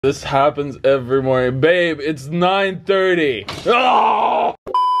This happens every morning. Babe, it's 9:30. Oh!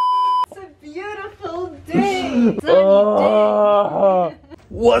 It's a beautiful day. Sunny day.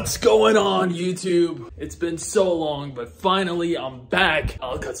 What's going on, YouTube? It's been so long, but finally I'm back.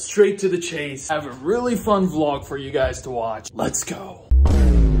 I'll cut straight to the chase. I have a really fun vlog for you guys to watch. Let's go.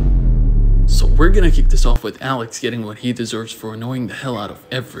 So we're gonna kick this off with Alex getting what he deserves for annoying the hell out of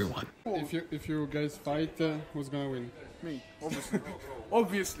everyone. If you guys fight, who's gonna win? Me, obviously.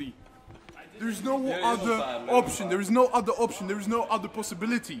 Obviously. There's no other option. There is no other option. There is no other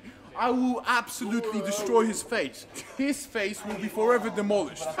possibility. I will absolutely destroy his face. His face will be forever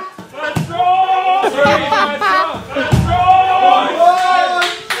demolished. Let's go! Let's go!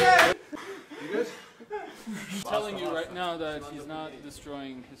 I'm telling you right now that he's not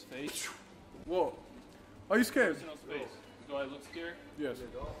destroying his face. Whoa. Are you scared? There's no space. Do I look scared? Yes.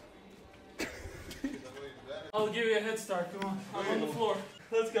 I'll give you a head start. Come on. I'm on the floor.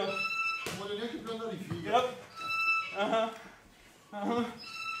 Let's go. Yep. Uh-huh. Uh-huh.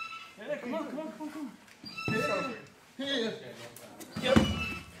 Yeah, come on. Yep.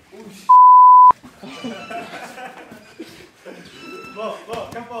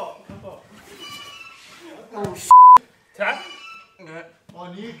 Oh, tap?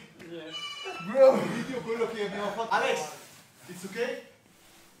 Oh, Nick. Yeah. Bro, video call okay, Alex, it's okay?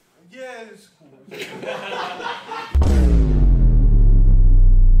 Yeah, it's cool.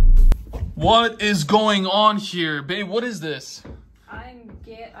 What is going on here? Babe, what is this?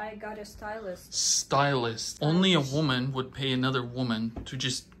 I got a stylist. Stylist. Only a woman would pay another woman to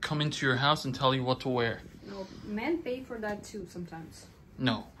just come into your house and tell you what to wear. No, men pay for that too sometimes.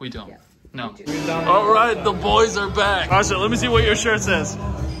 No, we don't. Yeah. No. Alright, the boys are back. Asha, let me see what your shirt says.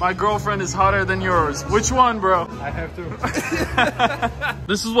 My girlfriend is hotter than yours. Which one, bro? I have to.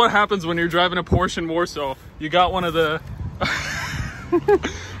 This is what happens when you're driving a Porsche in Warsaw. You got one of the...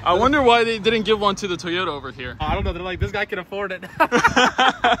 I wonder why they didn't give one to the Toyota over here. I don't know, they're like, this guy can afford it.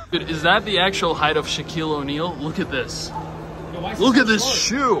 Dude, is that the actual height of Shaquille O'Neal? Look at this. Yo, Look at this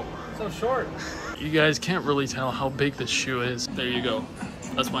shoe. So short. You guys can't really tell how big this shoe is. There you go.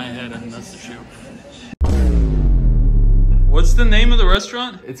 That's my head and that's the shoe. What's the name of the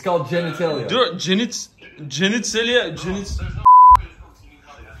restaurant? It's called Genitalia. Dude, Genitalia?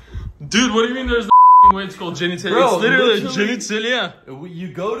 Dude, what do you mean there's no way it's called Genitalia? Bro, it's literally Genitalia. You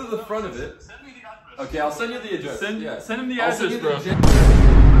go to the front of it. Okay, I'll send you the address. Send him the I'll send address, you bro.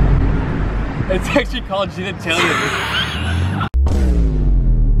 It's actually called Genitalia.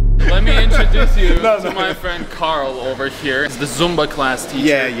 Let me introduce you to my friend Carl over here. He's the Zumba class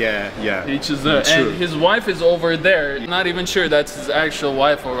teacher. Yeah. Teaches there. And his wife is over there. I'm not even sure that's his actual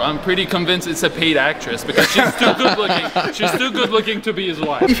wife, or I'm pretty convinced it's a paid actress because she's too good looking. She's too good looking to be his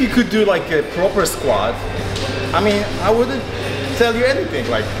wife. If you could do like a proper squat, I mean, I wouldn't tell you anything.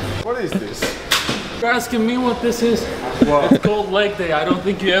 Like, what is this? You're asking me what this is? Well, it's called leg day. I don't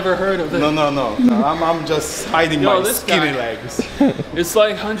think you ever heard of it. No. I'm just hiding my skinny legs. It's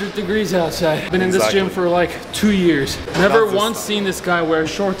like 100 degrees outside. Been in this gym for like 2 years. Never once seen this guy wear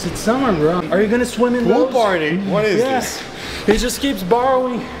shorts in summer, bro. Are you gonna swim in Pool those? party? What is this? He just keeps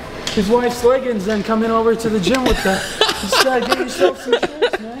borrowing his wife's leggings and coming over to the gym with that. Just gotta get yourself some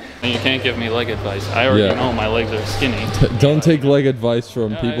shorts, man. You can't give me leg advice. I already know my legs are skinny. Don't take leg advice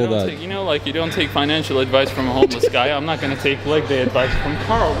from people that... you know, like you don't take financial advice from a homeless guy. I'm not gonna take leg day advice from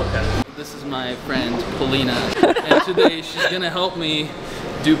Carl. Look at it. This is my friend, Polina. And today she's gonna help me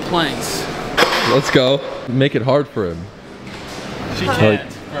do planks. Let's go. Make it hard for him. She can't,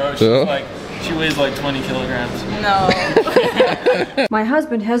 bro. She's like... She weighs like 20 kilograms. No. My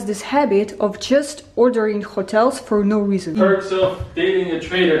husband has this habit of just ordering hotels for no reason. Perks of dating a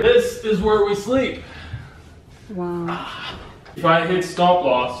trader. This is where we sleep. Wow. If I hit stop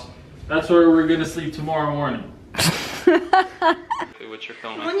loss, that's where we're gonna sleep tomorrow morning. What you're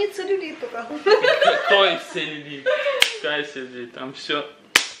filming? Ну не целлюлит только. Какой целлюлит? Какая целлюлит?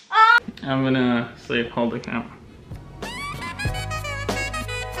 I'm gonna sleep. Hold the camera.